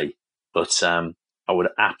today. But I would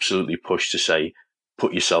absolutely push to say,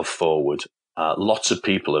 put yourself forward. Lots of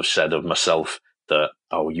people have said of myself that,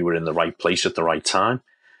 you were in the right place at the right time.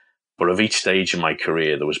 But of each stage in my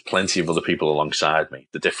career, there was plenty of other people alongside me.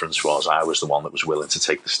 The difference was I was the one that was willing to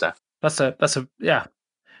take the step. That's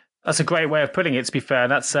a great way of putting it, to be fair.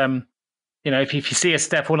 That's, if you see a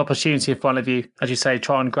step or an opportunity in front of you, as you say,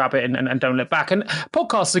 try and grab it and don't look back. And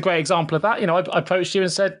podcast is a great example of that. I approached you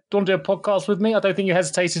and said, do you want to do a podcast with me? I don't think you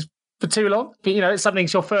hesitated for too long. But, it's something,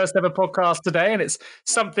 it's your first ever podcast today, and it's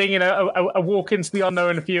something, a walk into the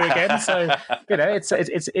unknown for you again. So,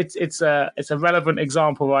 it's a relevant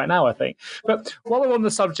example right now, I think. But while we're on the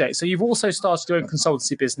subject, so you've also started doing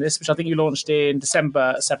consultancy business, which I think you launched in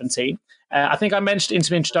December 17. I think I mentioned in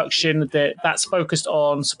some introduction that that's focused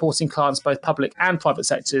on supporting clients, both public and private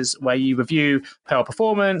sectors, where you review payroll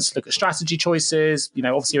performance, look at strategy choices.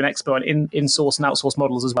 Obviously you're an expert on in-source and outsource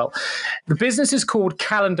models as well. The business is called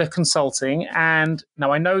Calendar Consulting. And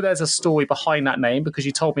now I know there's a story behind that name because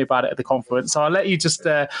you told me about it at the conference. So I'll let you just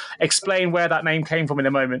explain where that name came from in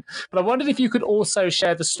a moment. But I wondered if you could also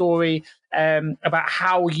share the story about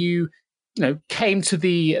how you came to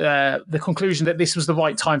the conclusion that this was the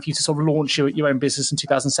right time for you to sort of launch your own business in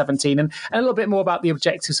 2017, and a little bit more about the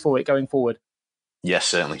objectives for it going forward. Yes,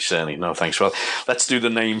 certainly. No, thanks. Well, let's do the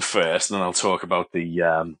name first, and then I'll talk about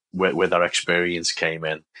the where their experience came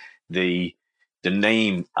in. The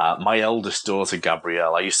name, my eldest daughter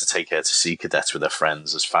Gabrielle, I used to take her to Sea Cadets with her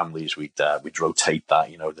friends as families. We'd rotate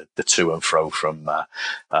that, the to and fro from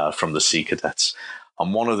the Sea Cadets.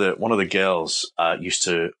 And one of the girls used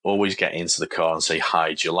to always get into the car and say,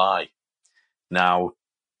 "Hi, July." Now,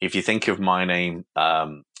 if you think of my name,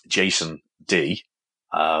 Jason D,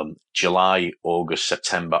 July, August,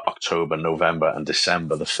 September, October, November, and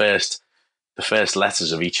December, the first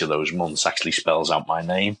letters of each of those months actually spells out my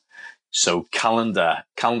name. So calendar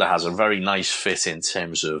has a very nice fit in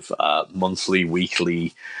terms of monthly,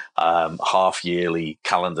 weekly, half yearly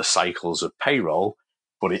calendar cycles of payroll.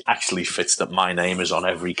 But it actually fits that my name is on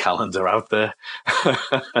every calendar out there.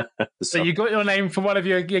 So you got your name from one of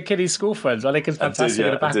your kiddies' school friends. I think it's fantastic.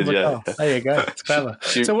 In the back of the car. There you go. It's clever.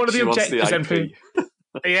 So what are the objectives then for?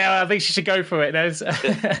 Yeah, I think she should go for it.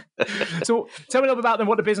 So tell me a little bit about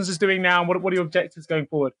what the business is doing now, and what are your objectives going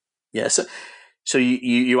forward? Yeah, so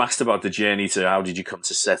you asked about the journey to how did you come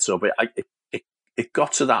to set up. It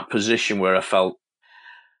got to that position where I felt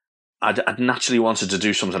I'd naturally wanted to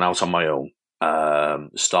do something out on my own.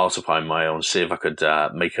 Start up on my own, see if I could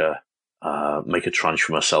make a tranche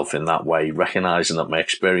for myself in that way, recognizing that my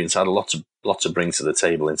experience had a lot to bring to the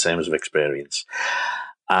table in terms of experience,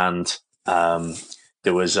 and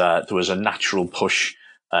there was a natural push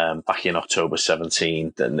back in October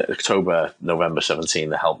 17, November 17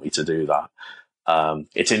 that helped me to do that.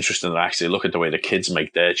 It's interesting that I actually look at the way the kids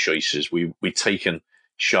make their choices. We'd taken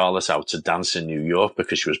Charlotte out to dance in New York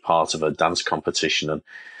because she was part of a dance competition, and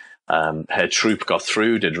her troupe got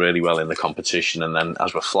through, did really well in the competition. And then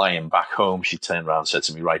as we're flying back home, she turned around and said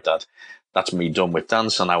to me, "Right, Dad, that's me done with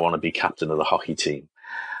dance, and I want to be captain of the hockey team."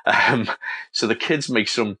 So the kids make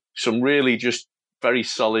some really just very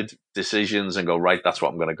solid decisions and go, "Right, that's what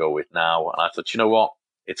I'm going to go with now." And I thought, you know what?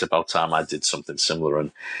 It's about time I did something similar.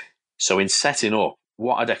 And so in setting up,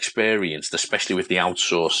 what I'd experienced, especially with the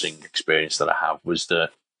outsourcing experience that I have, was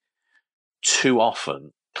that too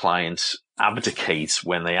often clients abdicate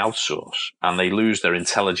when they outsource, and they lose their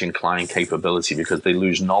intelligent client capability because they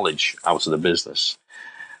lose knowledge out of the business.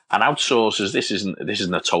 And outsourcers, this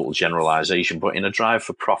isn't a total generalization, but in a drive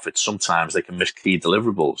for profit, sometimes they can miss key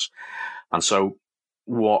deliverables. And so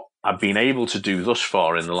what I've been able to do thus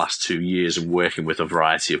far in the last 2 years of working with a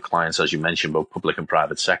variety of clients, as you mentioned, both public and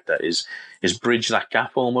private sector, is bridge that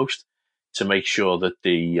gap almost to make sure that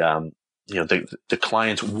the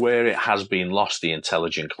client, where it has been lost, the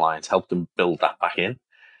intelligent client, help them build that back in,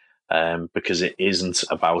 because it isn't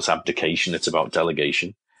about abdication, it's about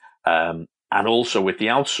delegation. And also with the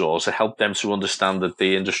outsourcer, help them to understand that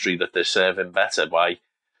the industry that they're serving better by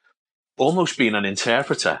almost being an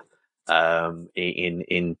interpreter,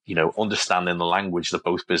 in understanding the language that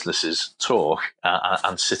both businesses talk,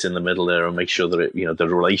 and sit in the middle there and make sure that the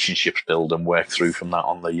relationships build and work through from that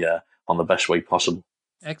on the best way possible.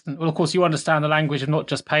 Excellent. Well, of course, you understand the language of not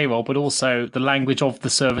just payroll, but also the language of the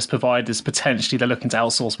service providers potentially they're looking to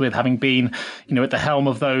outsource with, having been, at the helm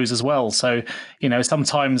of those as well. So,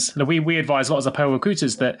 sometimes we advise a lot as a payroll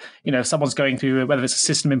recruiters that, if someone's going through, whether it's a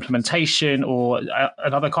system implementation or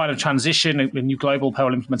another kind of transition, a new global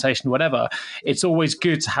payroll implementation, whatever, it's always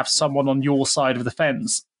good to have someone on your side of the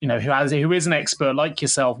fence, who is an expert like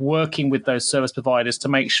yourself, working with those service providers to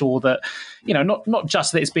make sure that, not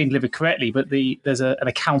just that it's being delivered correctly, but there's an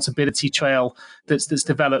accountability trail that's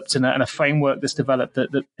developed and a framework that's developed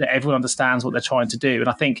that everyone understands what they're trying to do. And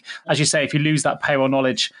I think, as you say, if you lose that payroll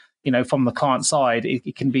knowledge, from the client side,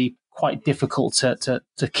 it can be quite difficult to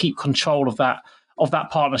keep control of that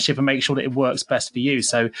partnership and make sure that it works best for you.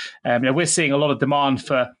 So, we're seeing a lot of demand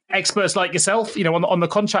for experts like yourself, on the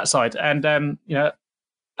contract side. And,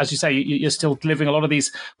 as you say, you're still delivering a lot of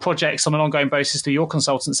these projects on an ongoing basis through your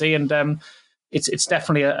consultancy. And it's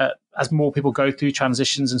definitely, as more people go through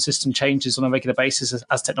transitions and system changes on a regular basis,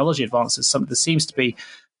 as technology advances, something that seems to be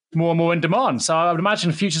more and more in demand. So I would imagine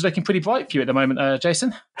the future's looking pretty bright for you at the moment,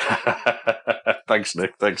 Jason. Thanks,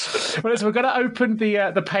 Nick. Thanks. Well, so we're going to open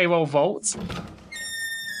the payroll vault.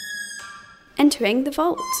 Entering the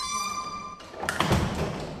vault.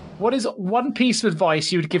 What is one piece of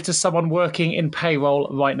advice you would give to someone working in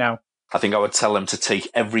payroll right now? I think I would tell them to take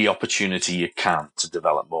every opportunity you can to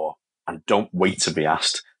develop more, and don't wait to be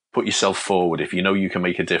asked. Put yourself forward. If you know you can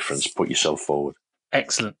make a difference, put yourself forward.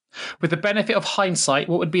 Excellent. With the benefit of hindsight,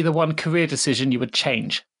 what would be the one career decision you would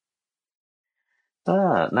change?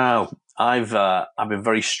 Now, I've been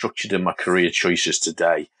very structured in my career choices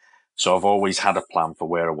today. So I've always had a plan for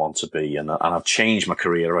where I want to be, and I've changed my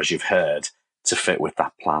career, as you've heard, to fit with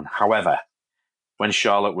that plan. However, when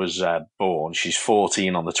Charlotte was born, she's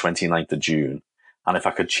 14 on the 29th of June. And if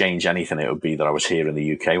I could change anything, it would be that I was here in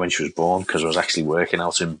the UK when she was born, because I was actually working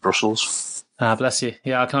out in Brussels. Ah, bless you.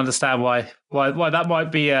 Yeah, I can understand why that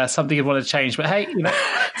might be something you'd want to change. But hey,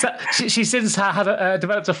 so she since had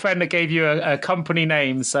developed a friend that gave you a company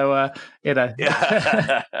name. So, Yeah.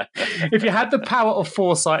 If you had the power of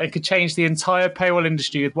foresight and could change the entire payroll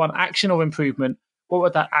industry with one action or improvement, what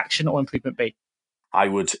would that action or improvement be? I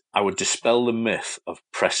would dispel the myth of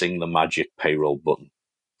pressing the magic payroll button.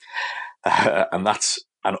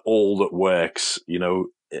 And all that works,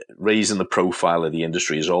 raising the profile of the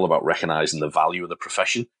industry is all about recognizing the value of the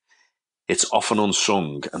profession. It's often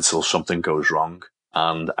unsung until something goes wrong.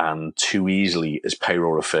 And too easily is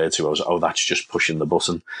payroll referred to as, that's just pushing the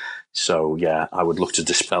button. So yeah, I would look to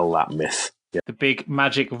dispel that myth. Yeah. The big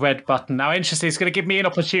magic red button. Now, interesting, it's going to give me an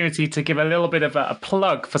opportunity to give a little bit of a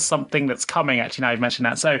plug for something that's coming, actually, now you've mentioned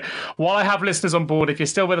that. So while I have listeners on board, if you're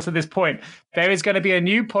still with us at this point, there is going to be a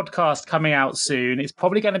new podcast coming out soon. It's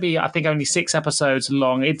probably going to be, I think, only 6 episodes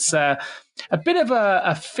long. It's a bit of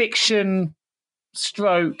a fiction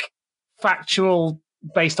stroke factual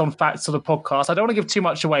based on facts of the podcast. I don't want to give too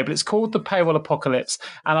much away, but it's called The Payroll Apocalypse.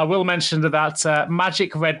 And I will mention that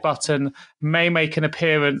magic red button may make an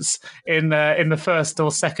appearance in the first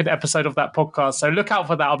or second episode of that podcast. So look out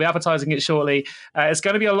for that. I'll be advertising it shortly. It's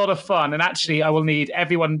going to be a lot of fun. And actually, I will need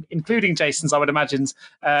everyone, including Jason's, I would imagine,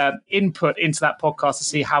 input into that podcast to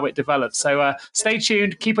see how it develops. So stay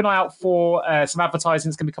tuned. Keep an eye out for some advertising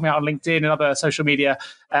that's going to be coming out on LinkedIn and other social media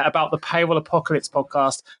about the Payroll Apocalypse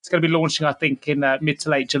podcast. It's going to be launching, I think, in mid to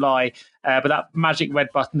late July. But that magic red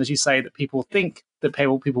button, as you say, that people think that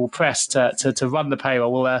people will press to run the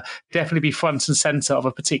payroll will definitely be front and center of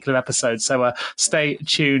a particular episode. So stay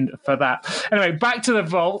tuned for that. Anyway, back to the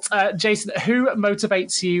vault. Jason, who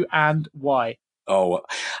motivates you and why? Oh,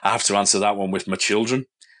 I have to answer that one with my children.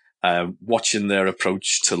 Watching their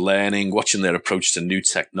approach to learning, watching their approach to new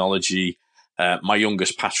technology. My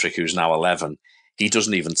youngest, Patrick, who's now 11, he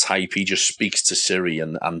doesn't even type. He just speaks to Siri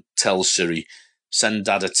and tells Siri, send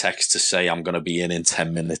Dad a text to say I'm going to be in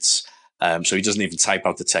 10 minutes. So he doesn't even type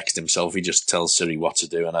out the text himself. He just tells Siri what to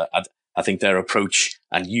do. And I think their approach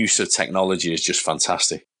and use of technology is just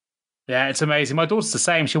fantastic. Yeah, it's amazing. My daughter's the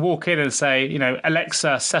same. She'll walk in and say,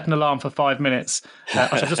 Alexa, set an alarm for 5 minutes.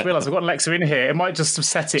 I just realised I've got Alexa in here. It might just have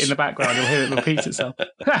set it in the background. You'll hear it repeat itself.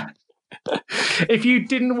 If you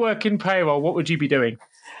didn't work in payroll, what would you be doing?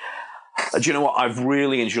 Do you know what? I've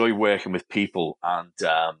really enjoyed working with people, and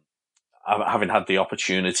having had the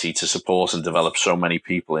opportunity to support and develop so many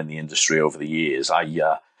people in the industry over the years, I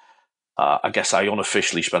guess I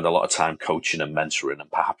unofficially spend a lot of time coaching and mentoring,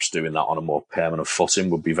 and perhaps doing that on a more permanent footing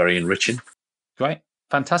would be very enriching. Great.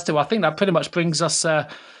 Fantastic. Well, I think that pretty much brings us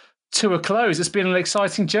to a close. It's been an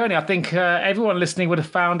exciting journey. I think everyone listening would have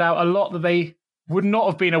found out a lot that they would not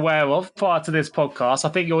have been aware of prior to this podcast. I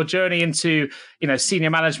think your journey into, senior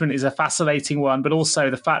management is a fascinating one, but also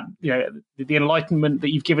the fact, the enlightenment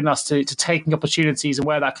that you've given us to taking opportunities and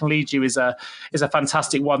where that can lead you is a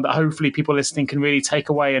fantastic one that hopefully people listening can really take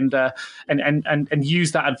away and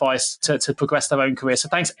use that advice to progress their own career. So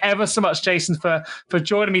thanks ever so much, Jason, for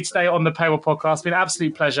joining me today on the Payroll Podcast. It's been an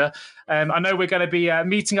absolute pleasure. I know we're going to be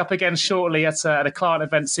meeting up again shortly at a client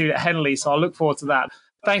event soon at Henley, so I'll look forward to that.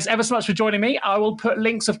 Thanks ever so much for joining me. I will put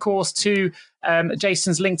links, of course, to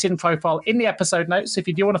Jason's LinkedIn profile in the episode notes. So if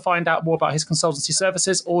you do want to find out more about his consultancy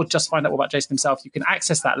services or just find out more about Jason himself, you can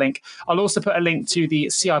access that link. I'll also put a link to the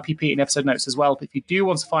CIPP in the episode notes as well. But if you do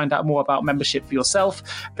want to find out more about membership for yourself,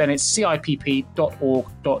 then it's cipp.org.uk.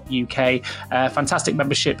 Fantastic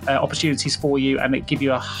membership opportunities for you, and it give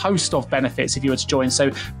you a host of benefits if you were to join.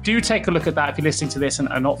 So do take a look at that if you're listening to this and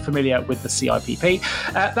are not familiar with the CIPP.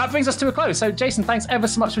 That brings us to a close. So Jason, thanks ever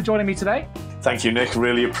so much for joining me today. Thank you, Nick.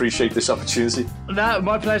 Really appreciate this opportunity. No,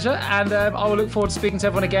 my pleasure. And I will look forward to speaking to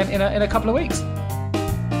everyone again in a couple of weeks.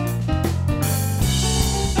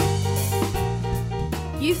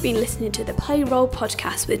 You've been listening to the Payroll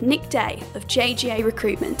Podcast with Nick Day of JGA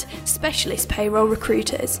Recruitment, specialist payroll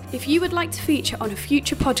recruiters. If you would like to feature on a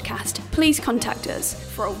future podcast, please contact us.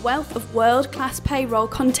 For a wealth of world-class payroll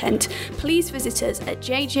content, please visit us at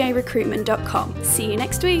jgarecruitment.com. See you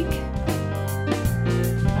next week.